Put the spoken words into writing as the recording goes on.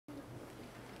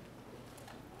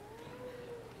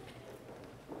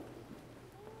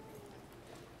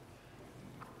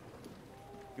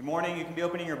Good morning. You can be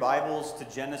opening your Bibles to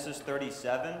Genesis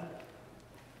 37.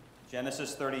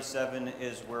 Genesis 37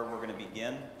 is where we're going to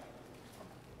begin. If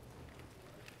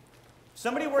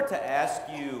somebody were to ask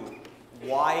you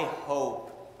why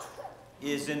hope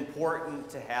is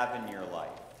important to have in your life,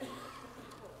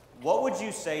 what would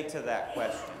you say to that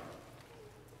question?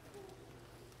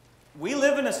 We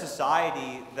live in a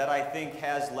society that I think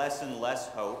has less and less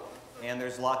hope, and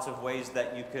there's lots of ways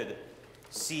that you could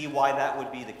see why that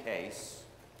would be the case.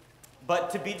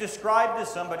 But to be described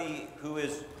as somebody who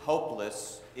is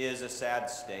hopeless is a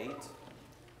sad state.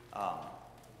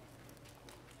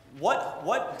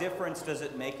 What difference does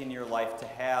it make in your life to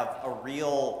have a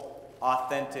real,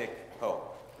 authentic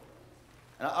hope?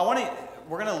 And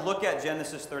we're going to look at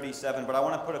Genesis 37, but I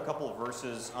want to put a couple of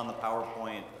verses on the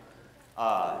PowerPoint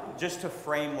just to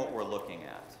frame what we're looking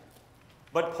at.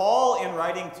 But Paul, in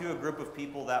writing to a group of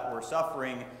people that were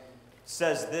suffering,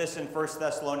 says this in 1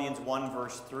 Thessalonians 1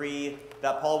 verse 3,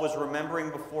 that Paul was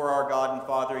remembering before our God and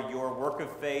Father your work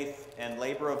of faith and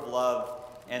labor of love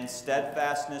and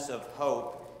steadfastness of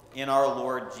hope in our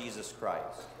Lord Jesus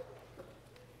Christ.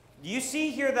 Do you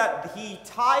see here that he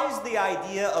ties the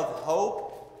idea of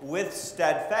hope with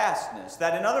steadfastness?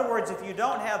 That in other words, if you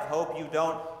don't have hope, you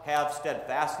don't have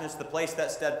steadfastness. The place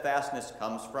that steadfastness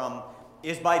comes from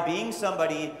is by being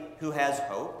somebody who has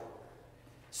hope.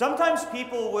 Sometimes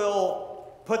people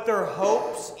will put their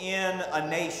hopes in a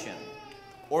nation,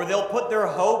 or they'll put their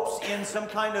hopes in some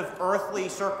kind of earthly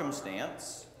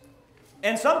circumstance.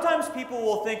 And sometimes people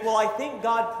will think, well, I think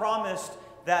God promised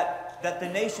that the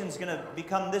nation's going to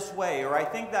become this way, or I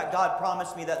think that God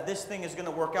promised me that this thing is going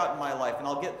to work out in my life, and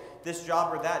I'll get this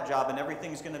job or that job, and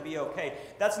everything's going to be okay.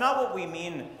 That's not what we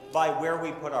mean by where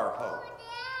we put our hope.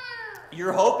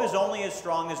 Your hope is only as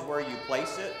strong as where you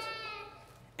place it.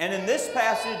 And in this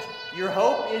passage, your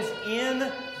hope is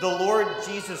in the Lord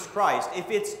Jesus Christ.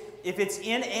 If it's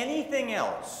in anything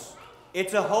else,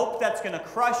 it's a hope that's going to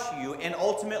crush you and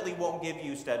ultimately won't give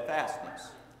you steadfastness.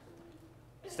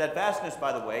 Steadfastness,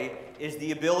 by the way, is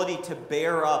the ability to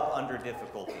bear up under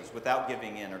difficulties without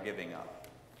giving in or giving up.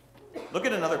 Look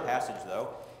at another passage, though.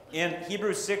 In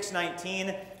Hebrews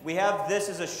 6:19, we have this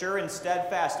as a sure and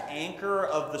steadfast anchor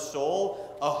of the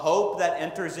soul, a hope that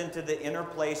enters into the inner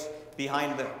place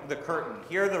behind the curtain.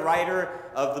 Here the writer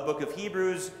of the book of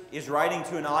Hebrews is writing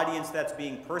to an audience that's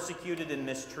being persecuted and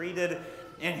mistreated,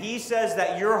 and he says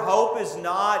that your hope is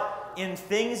not in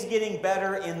things getting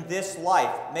better in this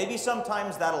life. Maybe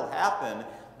sometimes that'll happen,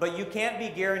 but you can't be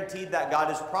guaranteed that God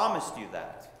has promised you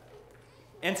that.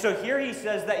 And so here he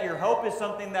says that your hope is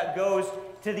something that goes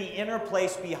to the inner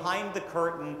place behind the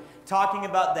curtain, talking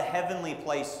about the heavenly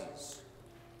places.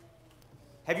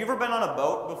 Have you ever been on a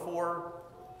boat before?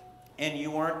 And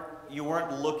you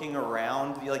weren't looking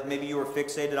around, like maybe you were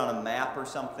fixated on a map or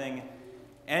something,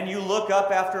 and you look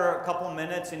up after a couple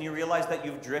minutes and you realize that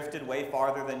you've drifted way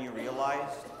farther than you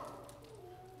realized?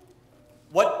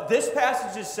 What this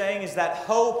passage is saying is that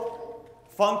hope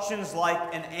functions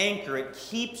like an anchor. It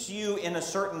keeps you in a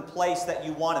certain place that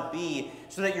you want to be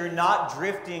so that you're not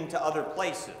drifting to other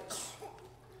places.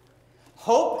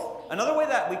 Hope, another way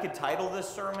that we could title this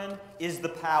sermon, is the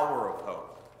power of hope.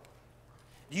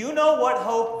 Do you know what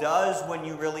hope does when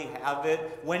you really have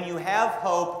it? When you have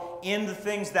hope in the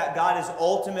things that God has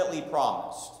ultimately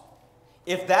promised.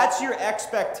 If that's your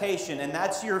expectation and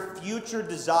that's your future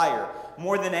desire,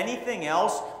 more than anything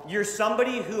else, you're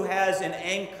somebody who has an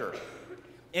anchor.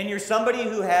 And you're somebody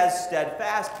who has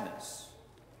steadfastness.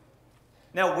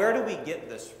 Now, where do we get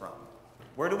this from?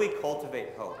 Where do we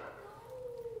cultivate hope?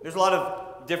 There's a lot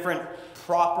of different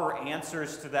proper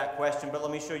answers to that question, but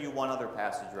let me show you one other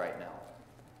passage right now.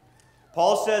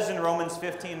 Paul says in Romans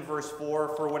 15, verse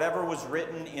 4, "For whatever was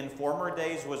written in former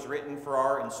days was written for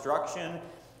our instruction,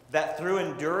 that through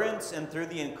endurance and through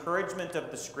the encouragement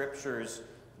of the Scriptures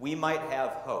we might have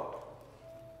hope."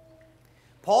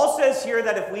 Paul says here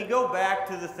that if we go back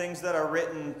to the things that are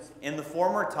written in the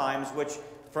former times, which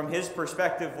from his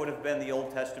perspective would have been the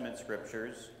Old Testament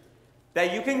Scriptures,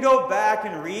 that you can go back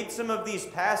and read some of these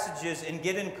passages and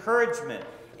get encouragement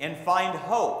and find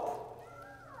hope.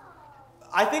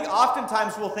 I think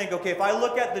oftentimes we'll think, okay, if I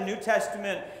look at the New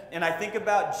Testament and I think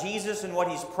about Jesus and what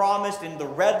he's promised and the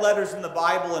red letters in the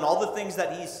Bible and all the things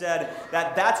that he said,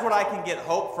 that's what I can get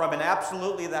hope from, and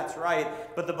absolutely that's right.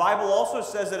 But the Bible also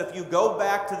says that if you go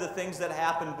back to the things that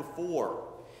happened before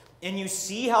and you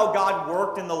see how God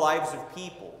worked in the lives of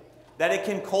people, that it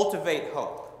can cultivate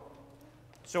hope.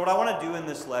 So what I want to do in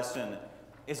this lesson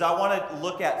is I want to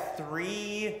look at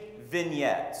 3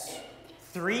 vignettes.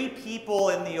 3 people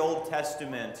in the Old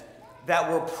Testament that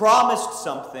were promised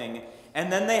something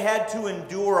And then they had to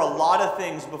endure a lot of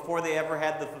things before they ever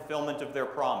had the fulfillment of their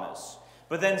promise.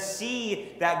 But then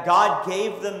see that God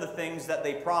gave them the things that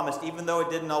they promised, even though it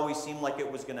didn't always seem like it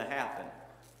was going to happen.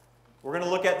 We're going to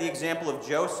look at the example of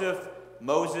Joseph,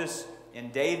 Moses,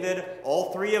 and David.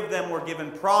 All three of them were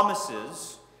given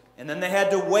promises, and then they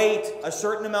had to wait a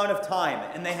certain amount of time,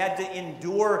 and they had to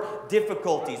endure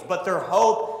difficulties. But their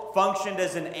hope functioned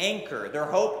as an anchor. Their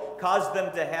hope caused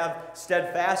them to have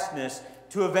steadfastness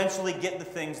to eventually get the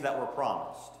things that were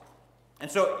promised. And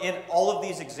so in all of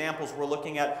these examples, we're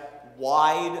looking at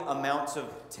wide amounts of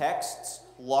texts,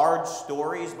 large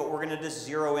stories, but we're going to just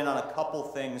zero in on a couple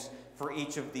things for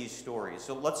each of these stories.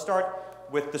 So let's start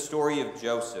with the story of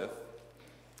Joseph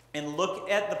and look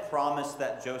at the promise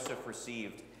that Joseph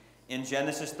received in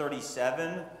Genesis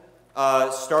 37,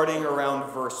 starting around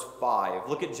verse 5.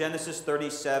 Look at Genesis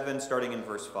 37, starting in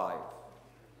verse 5.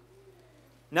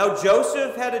 Now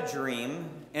Joseph had a dream,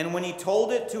 and when he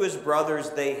told it to his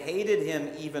brothers, they hated him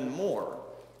even more.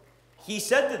 He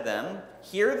said to them,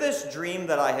 "Hear this dream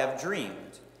that I have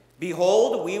dreamed.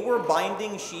 Behold, we were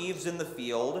binding sheaves in the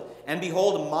field, and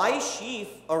behold, my sheaf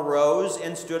arose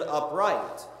and stood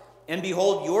upright. And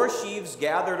behold, your sheaves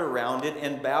gathered around it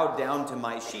and bowed down to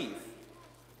my sheaf."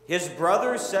 His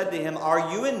brothers said to him,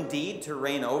 "Are you indeed to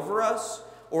reign over us,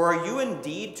 or are you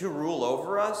indeed to rule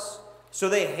over us?" So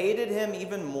they hated him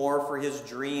even more for his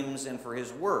dreams and for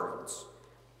his words.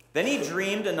 Then he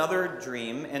dreamed another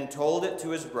dream and told it to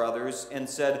his brothers and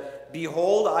said,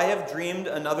 "Behold, I have dreamed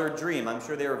another dream." I'm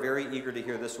sure they were very eager to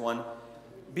hear this one.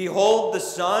 "Behold, the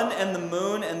sun and the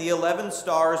moon and the 11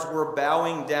 stars were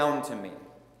bowing down to me."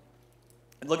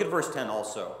 And look at verse 10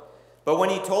 also. But when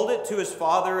he told it to his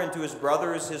father and to his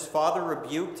brothers, his father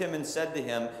rebuked him and said to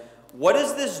him, "What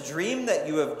is this dream that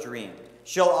you have dreamed?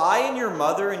 Shall I and your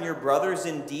mother and your brothers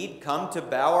indeed come to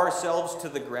bow ourselves to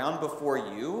the ground before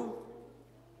you?"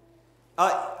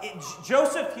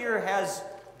 Joseph here has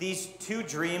these two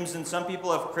dreams, and some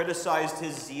people have criticized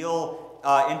his zeal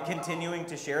in continuing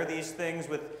to share these things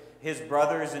with his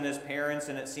brothers and his parents,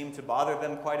 and it seemed to bother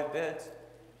them quite a bit.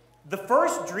 The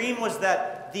first dream was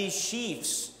that these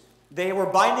sheaves, they were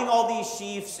binding all these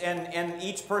sheaves, and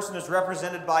each person is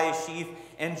represented by a sheaf,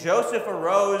 and Joseph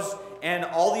arose, and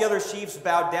all the other sheaves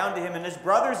bowed down to him, and his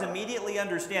brothers immediately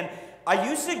understand, "Are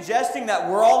you suggesting that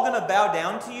we're all going to bow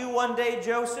down to you one day,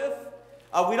 Joseph?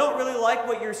 We don't really like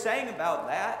what you're saying about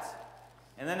that."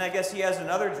 And then I guess he has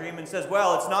another dream and says,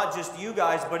 "Well, it's not just you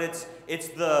guys, but it's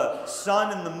the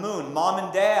sun and the moon. Mom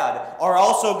and Dad are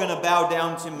also going to bow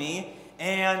down to me.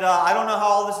 And I don't know how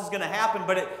all this is going to happen,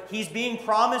 but he's being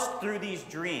promised through these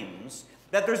dreams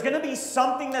that there's going to be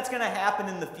something that's going to happen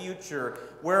in the future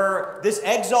where this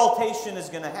exaltation is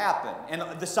going to happen.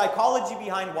 And the psychology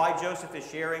behind why Joseph is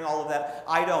sharing all of that,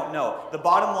 I don't know. The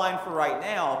bottom line for right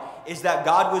now is that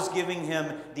God was giving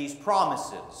him these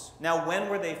promises. Now, when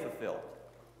were they fulfilled?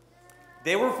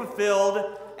 They were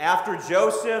fulfilled after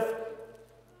Joseph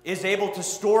is able to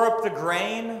store up the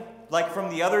grain, like from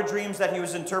the other dreams that he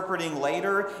was interpreting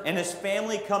later, and his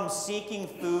family comes seeking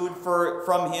food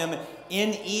from him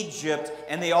in Egypt,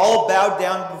 and they all bowed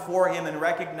down before him and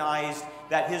recognized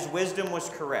that his wisdom was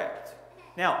correct.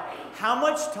 Now, how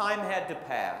much time had to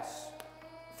pass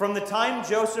from the time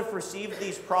Joseph received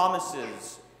these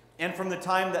promises and from the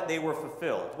time that they were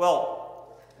fulfilled? Well,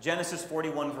 Genesis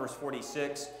 41 verse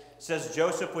 46 says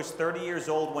Joseph was 30 years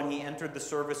old when he entered the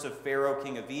service of Pharaoh,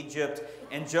 king of Egypt.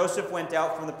 And Joseph went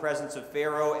out from the presence of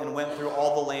Pharaoh and went through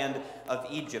all the land of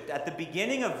Egypt. At the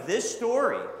beginning of this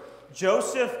story,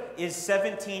 Joseph is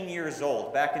 17 years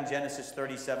old, back in Genesis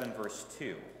 37, verse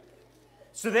 2.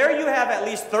 So there you have at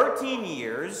least 13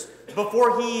 years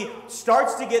before he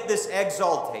starts to get this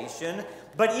exaltation.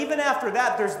 But even after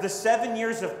that, there's the 7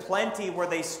 years of plenty where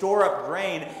they store up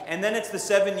grain, and then it's the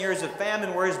 7 years of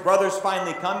famine where his brothers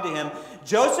finally come to him.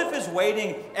 Joseph is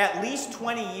waiting at least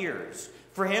 20 years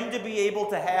for him to be able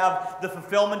to have the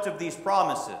fulfillment of these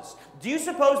promises. Do you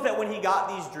suppose that when he got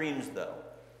these dreams, though,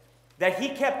 that he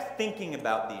kept thinking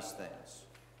about these things?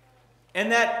 And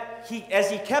that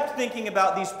as he kept thinking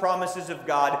about these promises of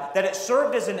God, that it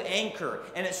served as an anchor,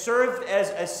 and it served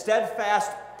as a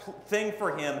steadfast thing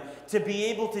for him to be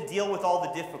able to deal with all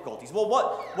the difficulties. Well,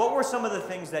 what were some of the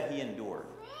things that he endured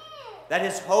that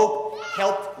his hope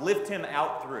helped lift him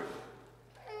out through?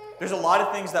 There's a lot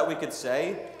of things that we could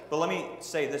say, but let me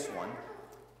say this one.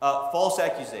 False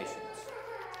accusations.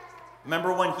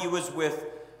 Remember when he was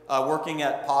working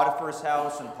at Potiphar's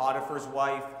house, and Potiphar's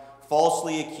wife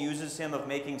falsely accuses him of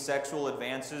making sexual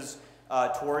advances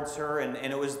towards her, and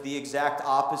it was the exact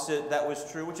opposite that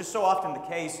was true, which is so often the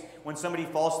case when somebody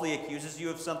falsely accuses you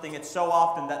of something. It's so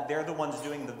often that they're the ones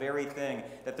doing the very thing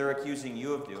that they're accusing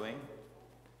you of doing.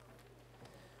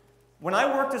 When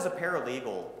I worked as a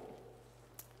paralegal,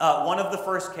 one of the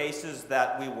first cases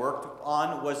that we worked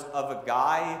on was of a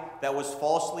guy that was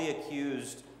falsely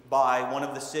accused by one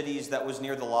of the cities that was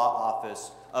near the law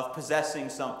office of possessing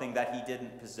something that he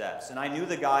didn't possess. And I knew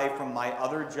the guy from my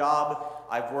other job.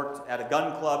 I've worked at a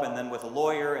gun club and then with a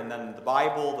lawyer and then the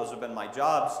Bible. Those have been my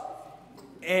jobs.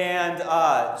 And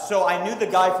so I knew the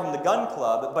guy from the gun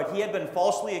club, but he had been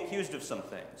falsely accused of some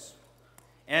things.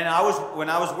 And when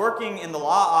I was working in the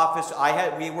law office,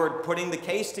 we were putting the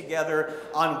case together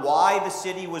on why the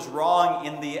city was wrong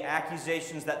in the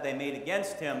accusations that they made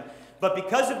against him. But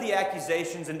because of the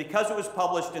accusations and because it was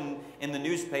published in the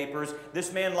newspapers,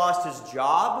 this man lost his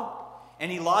job,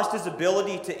 and he lost his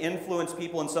ability to influence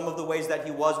people in some of the ways that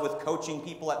he was with coaching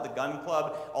people at the gun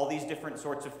club, all these different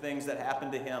sorts of things that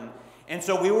happened to him. And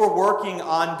so we were working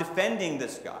on defending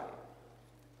this guy.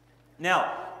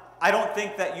 Now, I don't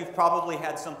think that you've probably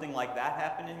had something like that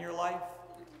happen in your life.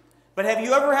 But have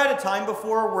you ever had a time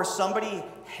before where somebody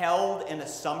held an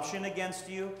assumption against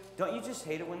you? Don't you just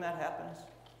hate it when that happens?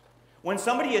 When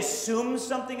somebody assumes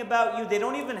something about you, they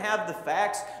don't even have the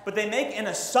facts, but they make an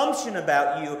assumption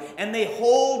about you, and they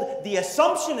hold the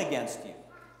assumption against you.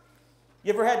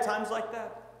 You ever had times like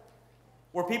that?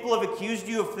 Where people have accused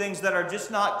you of things that are just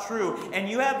not true, and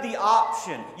you have the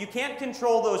option. You can't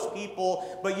control those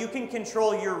people, but you can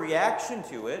control your reaction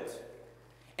to it.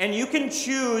 And you can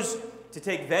choose to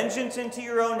take vengeance into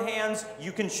your own hands.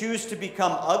 You can choose to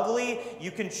become ugly. You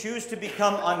can choose to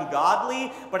become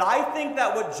ungodly. But I think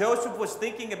that what Joseph was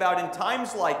thinking about in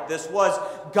times like this was,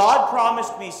 God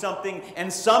promised me something,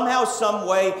 and somehow, some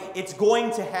way, it's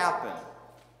going to happen.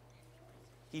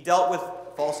 He dealt with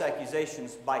false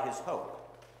accusations by his hope.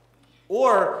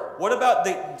 Or what about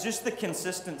just the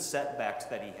consistent setbacks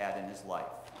that he had in his life?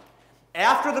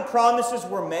 After the promises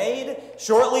were made,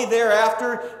 shortly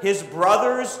thereafter, his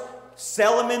brothers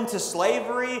sell him into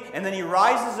slavery, and then he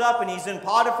rises up and he's in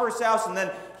Potiphar's house, and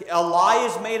then a lie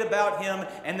is made about him,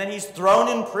 and then he's thrown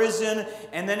in prison,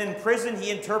 and then in prison he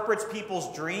interprets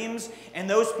people's dreams, and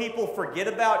those people forget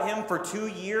about him for 2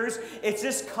 years. It's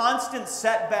just constant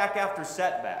setback after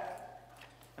setback.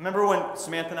 I remember when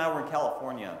Samantha and I were in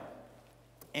California,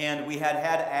 and we had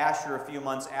Asher a few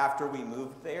months after we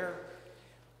moved there.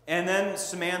 And then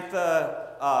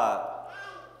Samantha,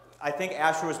 I think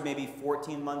Asher was maybe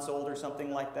 14 months old or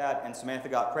something like that, and Samantha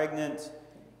got pregnant,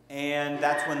 and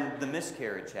that's when the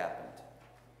miscarriage happened.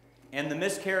 And the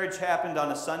miscarriage happened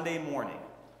on a Sunday morning.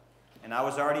 And I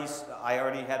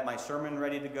already had my sermon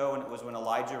ready to go, and it was when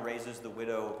Elijah raises the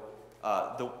widow's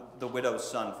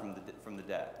son from the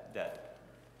dead.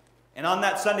 And on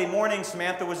that Sunday morning,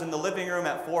 Samantha was in the living room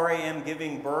at 4 a.m.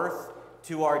 giving birth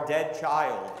to our dead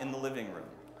child in the living room.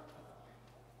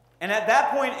 And at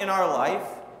that point in our life,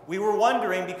 we were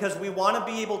wondering, because we want to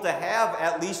be able to have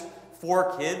at least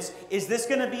 4 kids, is this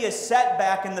going to be a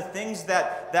setback in the things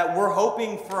that we're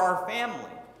hoping for our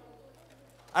family?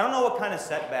 I don't know what kind of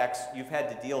setbacks you've had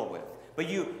to deal with, but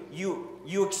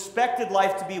you expected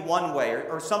life to be one way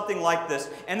or something like this,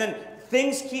 and then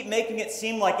things keep making it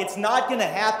seem like it's not going to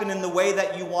happen in the way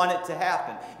that you want it to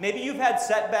happen. Maybe you've had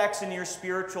setbacks in your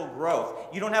spiritual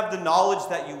growth. You don't have the knowledge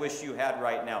that you wish you had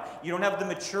right now. You don't have the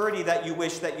maturity that you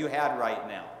wish that you had right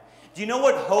now. Do you know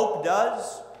what hope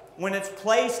does? When it's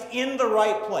placed in the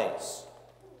right place,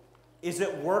 is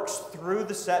it works through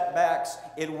the setbacks,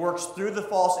 it works through the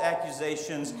false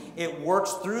accusations, it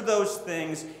works through those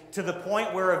things to the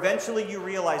point where eventually you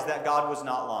realize that God was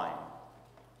not lying.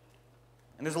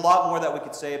 And there's a lot more that we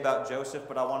could say about Joseph,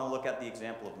 but I want to look at the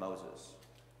example of Moses.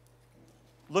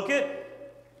 Look at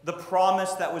the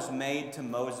promise that was made to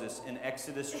Moses in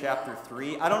Exodus chapter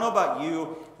 3. I don't know about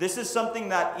you. This is something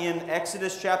that in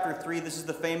Exodus chapter 3, this is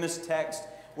the famous text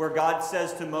where God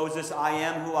says to Moses, I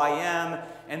am who I am.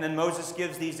 And then Moses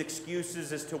gives these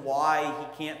excuses as to why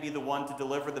he can't be the one to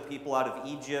deliver the people out of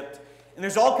Egypt. And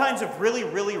there's all kinds of really,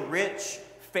 really rich,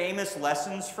 famous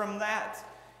lessons from that.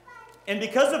 And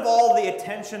because of all the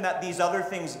attention that these other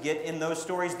things get in those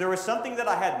stories, there was something that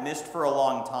I had missed for a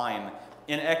long time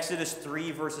in Exodus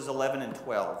 3, verses 11 and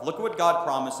 12. Look at what God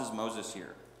promises Moses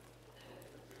here.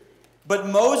 But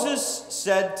Moses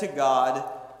said to God,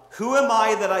 who am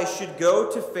I that I should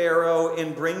go to Pharaoh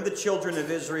and bring the children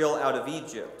of Israel out of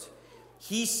Egypt?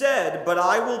 He said, but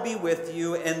I will be with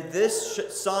you, and this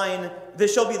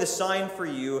shall be the sign for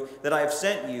you that I have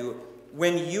sent you.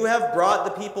 When you have brought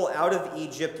the people out of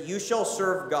Egypt, you shall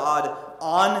serve God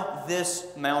on this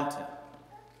mountain.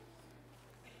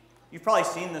 You've probably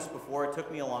seen this before. It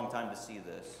took me a long time to see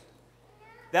this.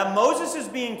 That Moses is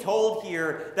being told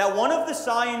here that one of the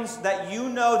signs that you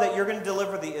know that you're going to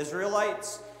deliver the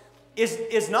Israelites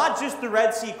is not just the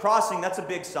Red Sea crossing. That's a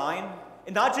big sign.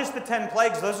 And not just the 10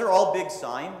 plagues. Those are all big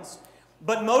signs.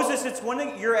 But Moses, it's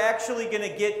when you're actually going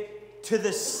to get to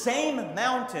the same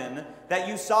mountain that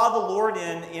you saw the Lord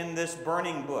in this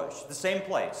burning bush. The same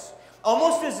place.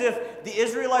 Almost as if the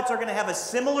Israelites are going to have a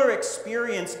similar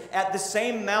experience at the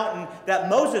same mountain that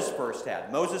Moses first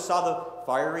had. Moses saw the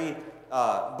fiery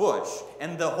bush,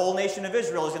 and the whole nation of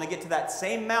Israel is going to get to that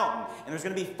same mountain, and there's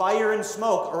going to be fire and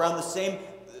smoke around the same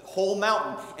whole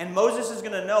mountain. And Moses is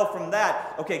going to know from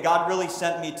that, okay, God really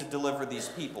sent me to deliver these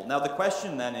people. Now the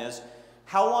question then is,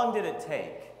 how long did it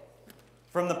take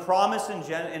from the promise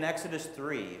in Exodus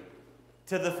 3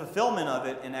 to the fulfillment of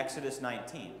it in Exodus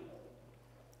 19?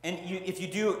 And if you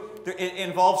do, it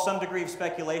involves some degree of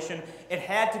speculation. It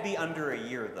had to be under a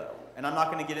year, though. And I'm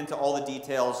not going to get into all the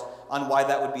details on why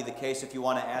that would be the case. If you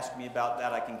want to ask me about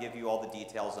that, I can give you all the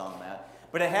details on that.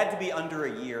 But it had to be under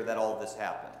a year that all of this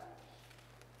happened.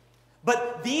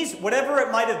 But these, whatever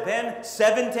it might have been,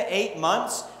 7 to 8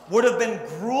 months, would have been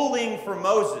grueling for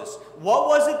Moses. What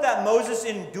was it that Moses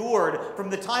endured from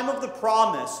the time of the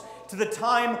promise to the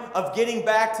time of getting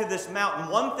back to this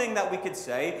mountain? One thing that we could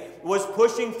say was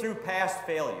pushing through past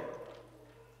failure.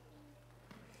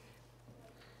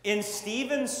 In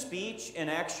Stephen's speech in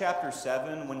Acts chapter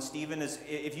 7, when Stephen is,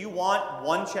 if you want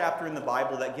one chapter in the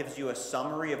Bible that gives you a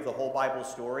summary of the whole Bible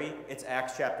story, it's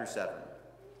Acts chapter 7.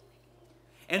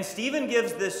 And Stephen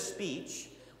gives this speech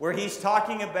where he's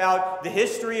talking about the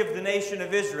history of the nation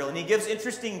of Israel. And he gives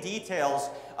interesting details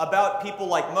about people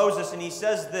like Moses. And he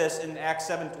says this in Acts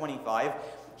 7:25.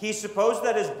 He supposed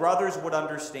that his brothers would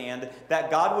understand that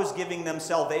God was giving them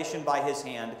salvation by his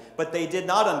hand, but they did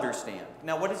not understand.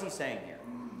 Now, what is he saying here?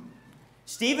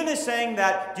 Stephen is saying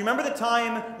that, do you remember the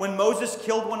time when Moses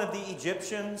killed one of the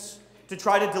Egyptians to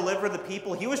try to deliver the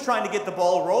people? He was trying to get the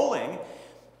ball rolling,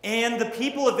 and the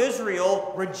people of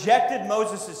Israel rejected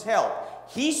Moses' help.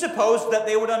 He supposed that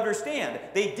they would understand.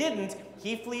 They didn't.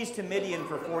 He flees to Midian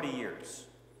for 40 years.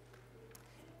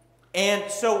 And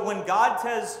so when God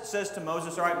says to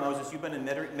Moses, all right, Moses, you've been in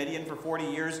Midian for 40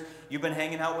 years. You've been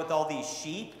hanging out with all these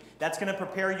sheep. That's going to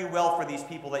prepare you well for these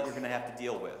people that you're going to have to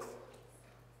deal with.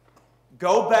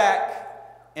 Go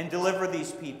back and deliver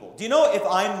these people. Do you know, if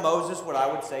I'm Moses, what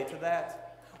I would say to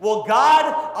that? Well,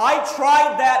 God, I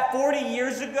tried that 40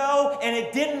 years ago, and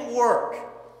it didn't work.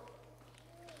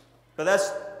 But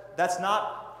that's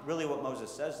not really what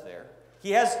Moses says there.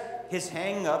 He has his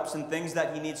hang-ups and things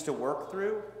that he needs to work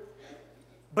through.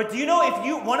 But do you know,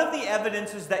 one of the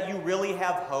evidences that you really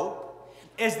have hope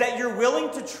is that you're willing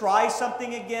to try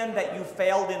something again that you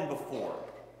failed in before.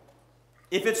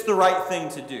 If it's the right thing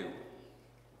to do.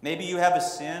 Maybe you have a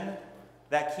sin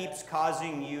that keeps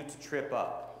causing you to trip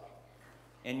up.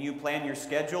 And you plan your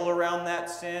schedule around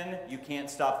that sin. You can't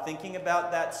stop thinking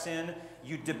about that sin.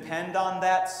 You depend on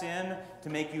that sin to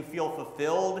make you feel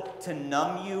fulfilled, to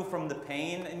numb you from the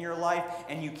pain in your life.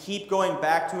 And you keep going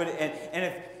back to it. And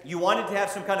if you wanted to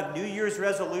have some kind of New Year's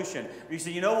resolution, where you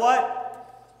say, you know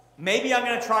what? Maybe I'm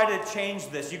going to try to change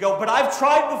this. You go, but I've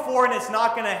tried before and it's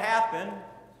not going to happen.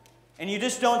 And you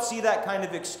just don't see that kind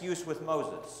of excuse with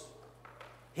Moses.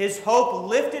 His hope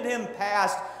lifted him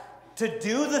past to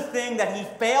do the thing that he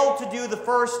failed to do the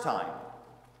first time.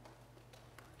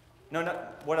 No,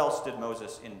 what else did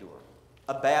Moses endure?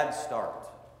 A bad start.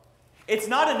 It's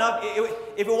not enough.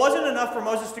 If it wasn't enough for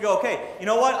Moses to go, okay, you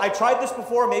know what? I tried this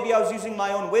before. Maybe I was using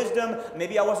my own wisdom.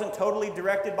 Maybe I wasn't totally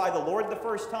directed by the Lord the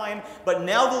first time. But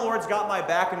now the Lord's got my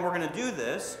back and we're going to do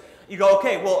this. You go,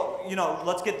 okay, well,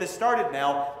 let's get this started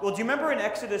now. Well, do you remember in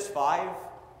Exodus 5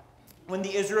 when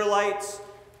the Israelites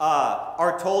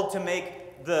are told to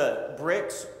make the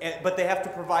bricks, but they have to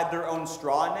provide their own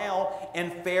straw now?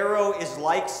 And Pharaoh is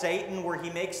like Satan, where he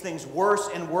makes things worse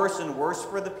and worse and worse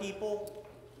for the people.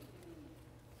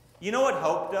 You know what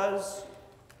hope does?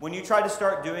 When you try to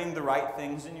start doing the right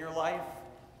things in your life,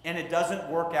 and it doesn't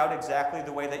work out exactly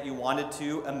the way that you wanted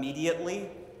to immediately,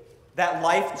 that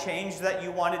life change that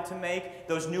you wanted to make,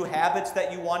 those new habits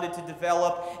that you wanted to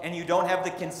develop, and you don't have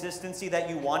the consistency that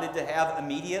you wanted to have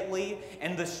immediately,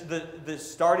 and the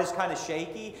start is kind of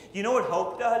shaky. You know what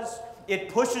hope does? It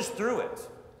pushes through it.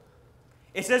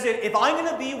 It says, if I'm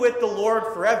going to be with the Lord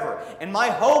forever, and my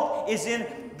hope is in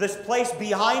this place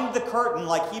behind the curtain,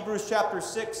 like Hebrews chapter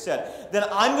 6 said, then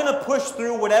I'm going to push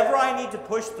through whatever I need to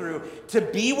push through to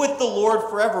be with the Lord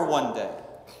forever one day.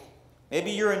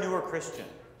 Maybe you're a newer Christian.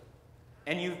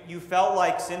 And you felt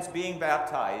like since being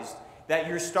baptized that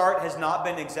your start has not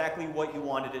been exactly what you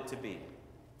wanted it to be.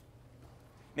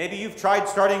 Maybe you've tried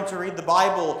starting to read the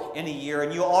Bible in a year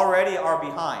and you already are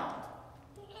behind.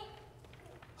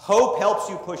 Hope helps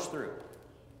you push through.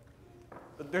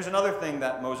 But there's another thing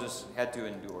that Moses had to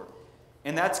endure,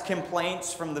 and that's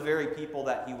complaints from the very people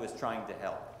that he was trying to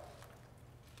help.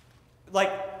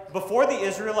 Like, before the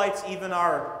Israelites even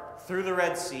are through the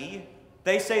Red Sea,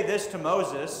 they say this to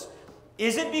Moses: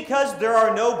 "Is it because there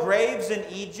are no graves in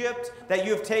Egypt that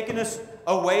you have taken us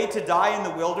away to die in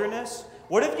the wilderness?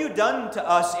 What have you done to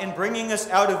us in bringing us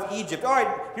out of Egypt?" All right,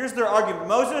 here's their argument.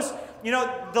 Moses,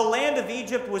 the land of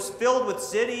Egypt was filled with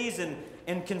cities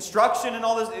and construction and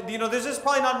all this. There's just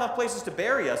probably not enough places to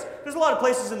bury us. There's a lot of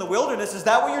places in the wilderness. Is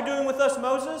that what you're doing with us,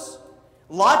 Moses?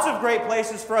 Lots of great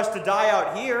places for us to die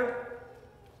out here.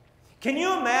 Can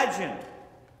you imagine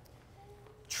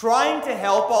trying to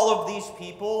help all of these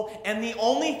people, and the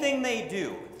only thing they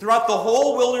do throughout the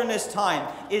whole wilderness time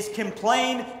is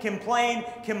complain, complain,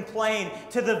 complain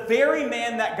to the very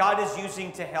man that God is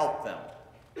using to help them?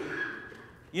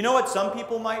 You know what some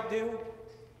people might do?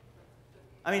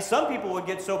 I mean, some people would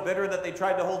get so bitter that they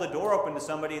tried to hold the door open to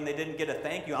somebody and they didn't get a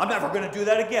thank you. I'm never going to do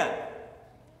that again.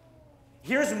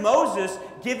 Here's Moses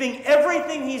giving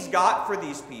everything he's got for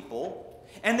these people,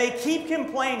 and they keep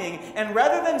complaining, and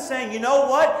rather than saying, "You know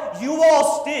what? You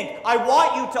all stink. I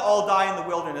want you to all die in the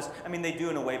wilderness." I mean, they do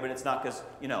in a way, but it's not because,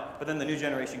 but then the new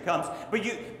generation comes. But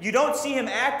you don't see him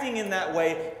acting in that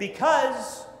way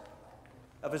because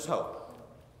of his hope.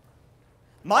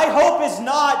 My hope is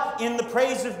not in the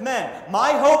praise of men.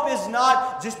 My hope is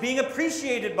not just being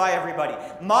appreciated by everybody.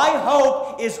 My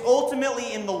hope is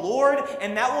ultimately in the Lord,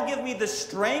 and that will give me the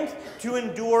strength to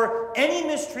endure any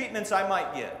mistreatments I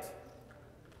might get.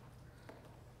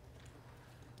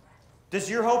 Does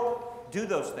your hope do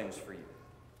those things for you?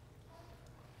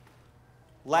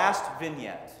 Last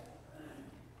vignette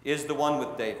is the one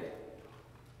with David.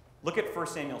 Look at 1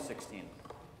 Samuel 16.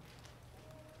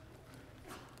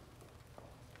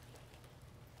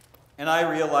 And I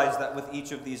realize that with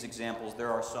each of these examples,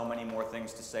 there are so many more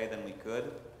things to say than we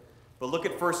could. But look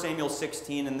at 1 Samuel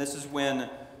 16, and this is when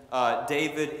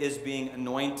David is being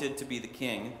anointed to be the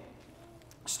king.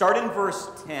 Start in verse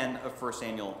 10 of 1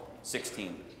 Samuel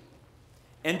 16.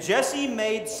 "And Jesse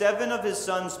made 7 of his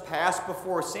sons pass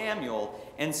before Samuel,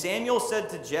 and Samuel said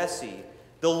to Jesse,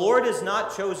 'The Lord has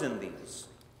not chosen these.'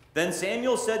 Then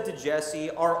Samuel said to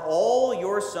Jesse, 'Are all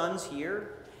your sons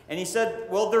here?' And he said,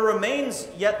 'Well, there remains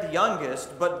yet the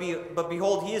youngest, but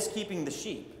behold, he is keeping the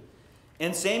sheep.'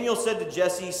 And Samuel said to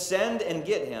Jesse, 'Send and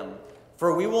get him,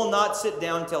 for we will not sit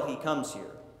down till he comes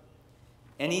here.'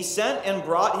 And he sent and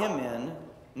brought him in.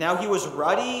 Now he was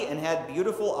ruddy and had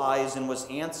beautiful eyes and was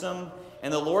handsome.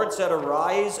 And the Lord said,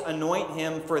 'Arise, anoint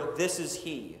him, for this is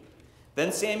he.'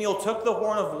 Then Samuel took the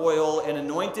horn of oil and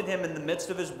anointed him in the midst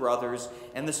of his brothers.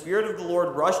 And the Spirit of the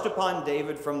Lord rushed upon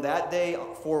David from that day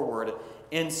forward.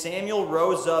 And Samuel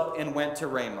rose up and went to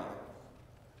Ramah."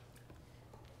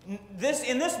 In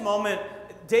this moment,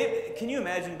 David, can you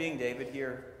imagine being David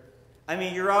here? I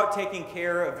mean, you're out taking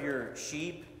care of your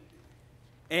sheep,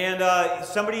 and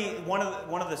one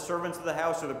of the servants of the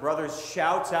house or the brothers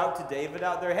shouts out to David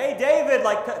out there, "Hey, David,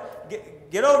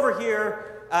 get over here."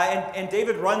 And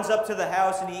David runs up to the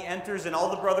house, and he enters, and all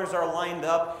the brothers are lined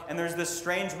up, and there's this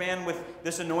strange man with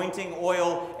this anointing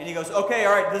oil, and he goes, "Okay,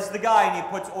 all right, this is the guy," and he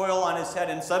puts oil on his head,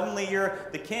 and suddenly you're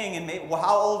the king, and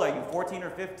how old are you, 14 or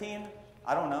 15?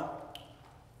 I don't know.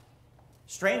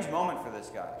 Strange moment for this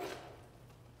guy.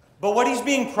 But what he's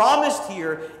being promised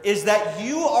here is that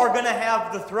you are going to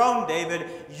have the throne, David.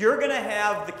 You're going to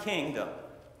have the kingdom.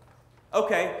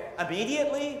 Okay,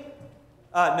 immediately?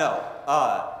 No.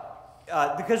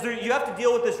 Because you have to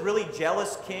deal with this really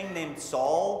jealous king named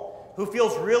Saul, who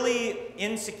feels really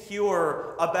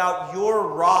insecure about your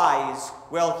rise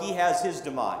while he has his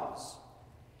demise.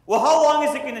 Well, how long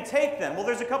is it going to take then? Well,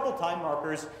 there's a couple time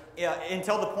markers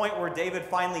until the point where David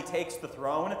finally takes the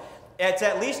throne. It's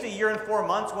at least 1 year and 4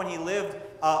 months when he lived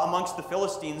amongst the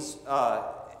Philistines.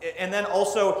 And then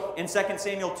also in 2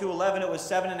 Samuel 2:11, it was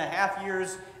 7.5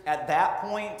 years at that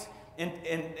point. And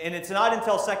it's not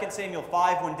until 2 Samuel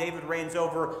 5 when David reigns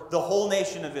over the whole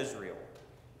nation of Israel.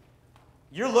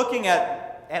 You're looking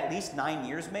at least 9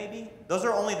 years maybe. Those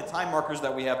are only the time markers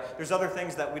that we have. There's other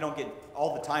things that we don't get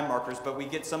all the time markers, but we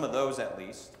get some of those at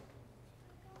least.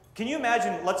 Can you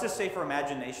imagine, let's just say for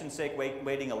imagination's sake,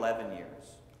 waiting 11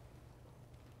 years?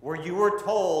 Where you were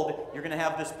told you're going to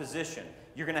have this position.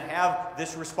 You're going to have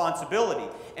this responsibility.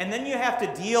 And then you have to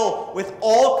deal with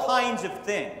all kinds of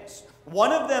things.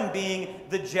 One of them being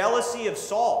the jealousy of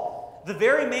Saul. The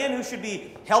very man who should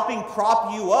be helping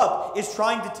prop you up is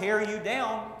trying to tear you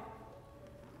down.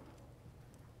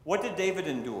 What did David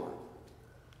endure?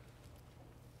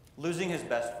 Losing his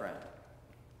best friend.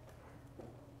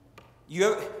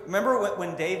 You remember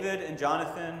when David and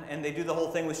Jonathan, and they do the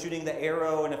whole thing with shooting the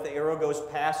arrow, and if the arrow goes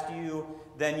past you,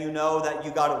 then you know that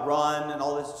you got to run and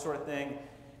all this sort of thing.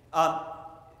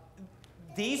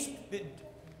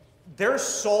 Their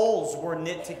souls were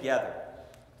knit together.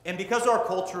 And because our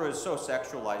culture is so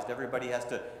sexualized, everybody has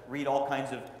to read all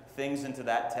kinds of things into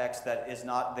that text that is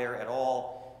not there at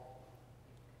all.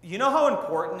 You know how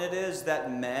important it is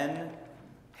that men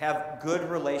have good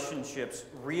relationships,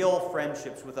 real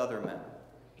friendships with other men.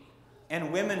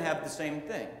 And women have the same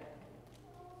thing.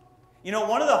 You know,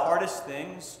 one of the hardest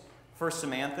things for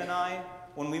Samantha and I,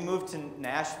 when we moved to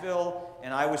Nashville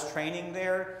and I was training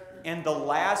there, and the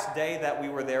last day that we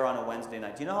were there on a Wednesday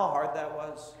night, do you know how hard that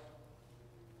was?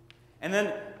 And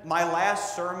then my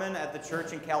last sermon at the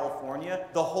church in California,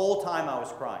 the whole time I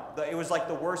was crying. It was like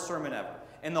the worst sermon ever.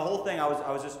 And the whole thing, I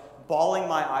was just bawling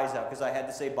my eyes out because I had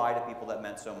to say bye to people that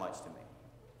meant so much to me.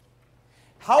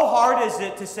 How hard is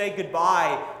it to say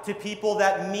goodbye to people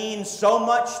that mean so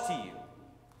much to you?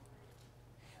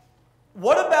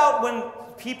 What about when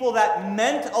people that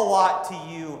meant a lot to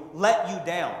you let you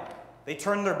down? They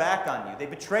turn their back on you. They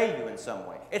betray you in some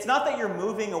way. It's not that you're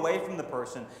moving away from the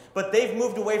person, but they've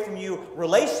moved away from you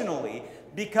relationally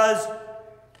because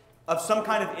of some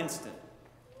kind of incident,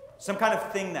 some kind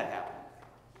of thing that happened.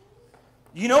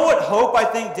 You know what hope, I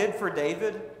think, did for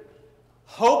David?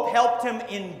 Hope helped him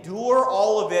endure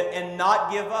all of it and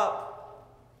not give up.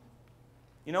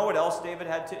 You know what else David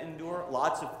had to endure?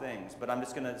 Lots of things, but I'm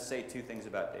just going to say two things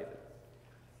about David.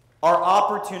 Our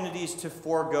opportunities to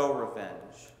forego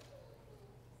revenge.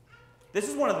 This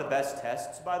is one of the best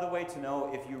tests, by the way, to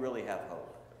know if you really have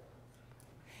hope.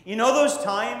 You know those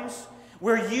times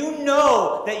where you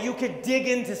know that you could dig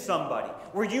into somebody,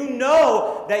 where you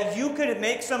know that you could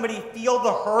make somebody feel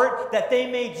the hurt that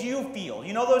they made you feel.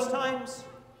 You know those times?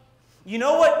 You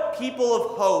know what people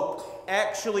of hope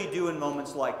actually do in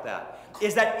moments like that?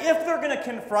 Is that if they're going to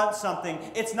confront something,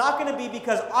 it's not going to be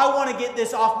because I want to get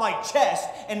this off my chest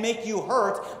and make you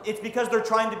hurt. It's because they're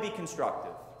trying to be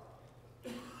constructive.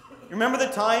 Remember the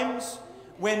times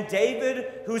when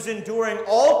David, who's enduring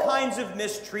all kinds of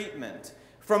mistreatment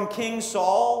from King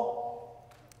Saul,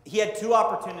 he had two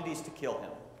opportunities to kill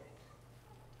him.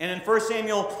 And in 1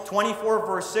 Samuel 24,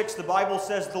 verse 6, the Bible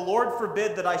says, "The Lord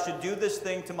forbid that I should do this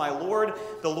thing to my Lord,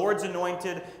 the Lord's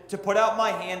anointed, to put out my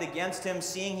hand against him,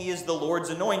 seeing he is the Lord's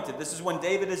anointed." This is when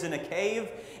David is in a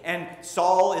cave, and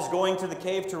Saul is going to the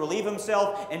cave to relieve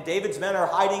himself, and David's men are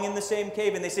hiding in the same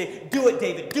cave, and they say, "Do it,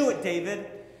 David, do it, David."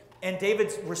 And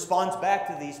David responds back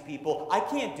to these people, "I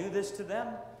can't do this to them.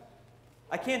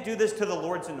 I can't do this to the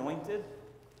Lord's anointed."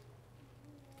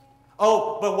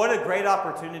 Oh, but what a great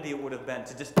opportunity it would have been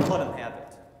to just let him have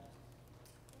it.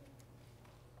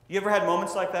 You ever had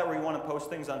moments like that where you want to post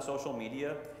things on social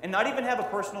media and not even have a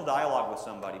personal dialogue with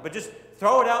somebody, but just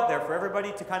throw it out there for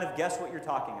everybody to kind of guess what you're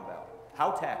talking about?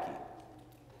 How tacky.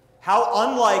 How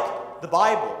unlike the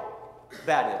Bible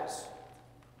that is.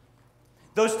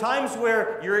 Those times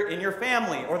where you're in your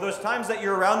family, or those times that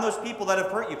you're around those people that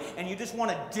have hurt you, and you just want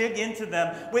to dig into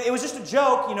them. It was just a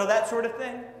joke, you know, that sort of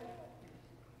thing.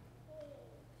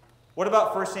 What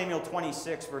about 1 Samuel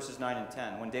 26, verses 9 and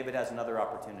 10, when David has another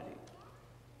opportunity?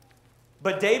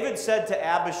 "But David said to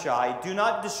Abishai, 'Do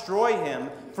not destroy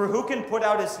him, for who can put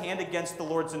out his hand against the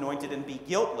Lord's anointed and be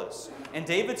guiltless?' And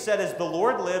David said, 'As the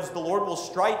Lord lives, the Lord will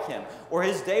strike him, or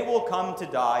his day will come to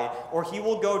die, or he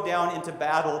will go down into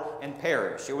battle and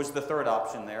perish.'" It was the third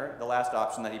option there, the last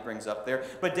option that he brings up there.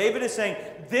 But David is saying,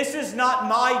 this is not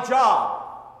my job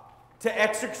to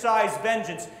exercise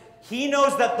vengeance. He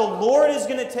knows that the Lord is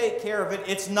going to take care of it.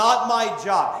 It's not my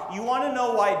job. You want to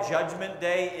know why Judgment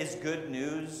Day is good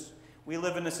news? We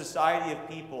live in a society of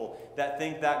people that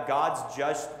think that God's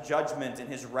judgment and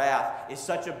his wrath is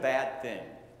such a bad thing.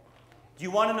 Do you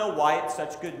want to know why it's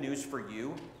such good news for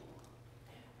you?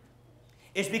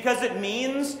 It's because it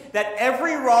means that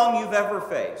every wrong you've ever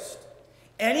faced,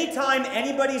 anytime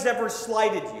anybody's ever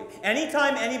slighted you,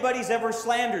 anytime anybody's ever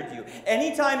slandered you,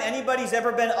 anytime anybody's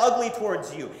ever been ugly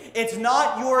towards you, it's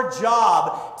not your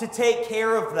job to take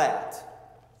care of that.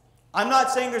 I'm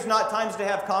not saying there's not times to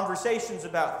have conversations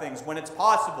about things when it's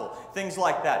possible, things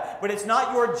like that. But it's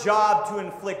not your job to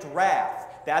inflict wrath.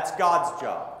 That's God's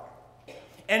job.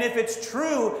 And if it's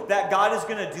true that God is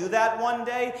going to do that one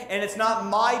day, and it's not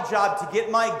my job to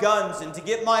get my guns and to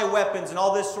get my weapons and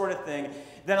all this sort of thing,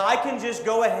 then I can just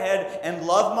go ahead and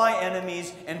love my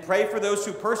enemies and pray for those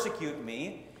who persecute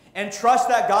me and trust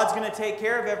that God's going to take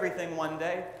care of everything one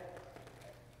day.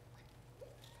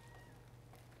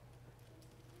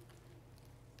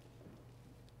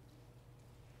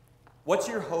 What's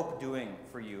your hope doing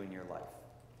for you in your life?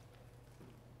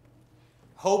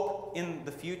 Hope in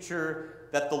the future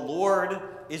that the Lord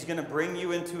is going to bring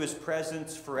you into his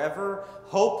presence forever.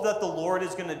 Hope that the Lord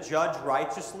is going to judge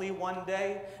righteously one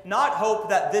day. Not hope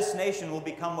that this nation will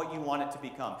become what you want it to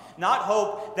become. Not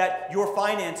hope that your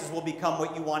finances will become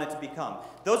what you want it to become.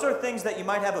 Those are things that you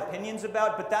might have opinions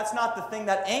about, but that's not the thing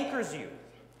that anchors you.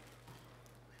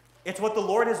 It's what the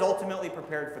Lord has ultimately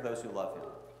prepared for those who love him.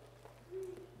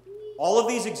 All of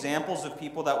these examples of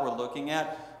people that we're looking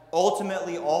at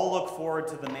ultimately all look forward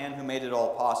to the man who made it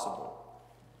all possible.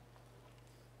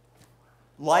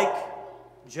 Like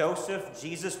Joseph,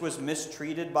 Jesus was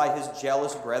mistreated by his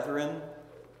jealous brethren.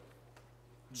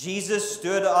 Jesus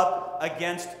stood up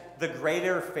against the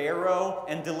greater Pharaoh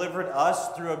and delivered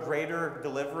us through a greater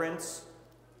deliverance.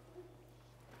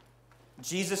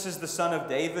 Jesus is the son of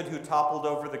David who toppled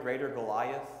over the greater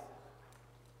Goliath.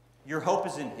 Your hope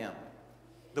is in him,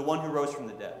 the one who rose from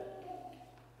the dead.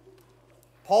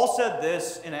 Paul said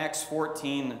this in Acts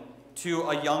 14 to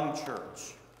a young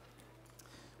church.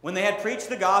 When they had preached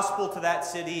the gospel to that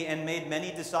city and made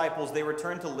many disciples, they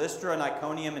returned to Lystra and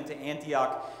Iconium and to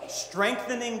Antioch,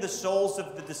 strengthening the souls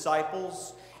of the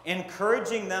disciples,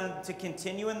 encouraging them to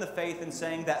continue in the faith, and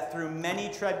saying that through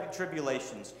many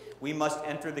tribulations we must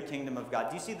enter the kingdom of God.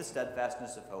 Do you see the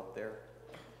steadfastness of hope there?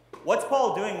 What's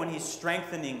Paul doing when he's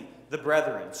strengthening the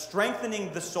brethren,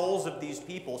 strengthening the souls of these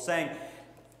people, saying,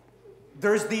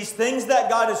 there's these things that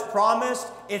God has promised.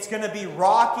 It's going to be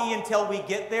rocky until we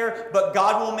get there, but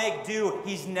God will make do.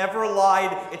 He's never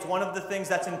lied. It's one of the things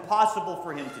that's impossible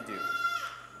for him to do.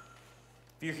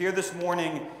 If you're here this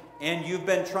morning and you've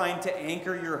been trying to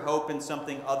anchor your hope in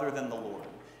something other than the Lord,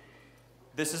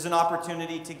 this is an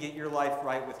opportunity to get your life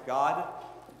right with God.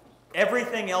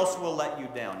 Everything else will let you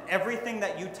down. Everything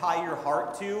that you tie your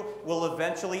heart to will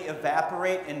eventually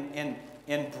evaporate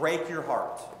and break your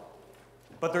heart.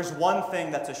 But there's one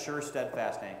thing that's a sure,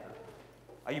 steadfast anchor.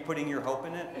 Are you putting your hope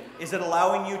in it? Is it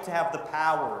allowing you to have the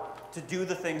power to do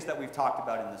the things that we've talked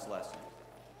about in this lesson?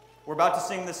 We're about to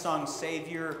sing the song,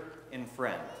 Savior and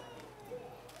Friend.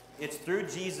 It's through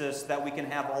Jesus that we can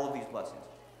have all of these blessings.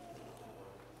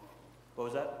 What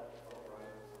was that?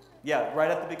 Yeah,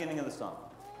 right at the beginning of the song.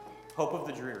 Hope of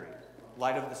the dreary,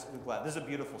 light of the glad. This is a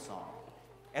beautiful song.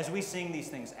 As we sing these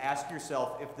things, ask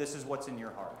yourself if this is what's in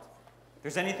your heart. If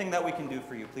there's anything that we can do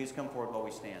for you, please come forward while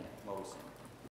we stand, while we sing.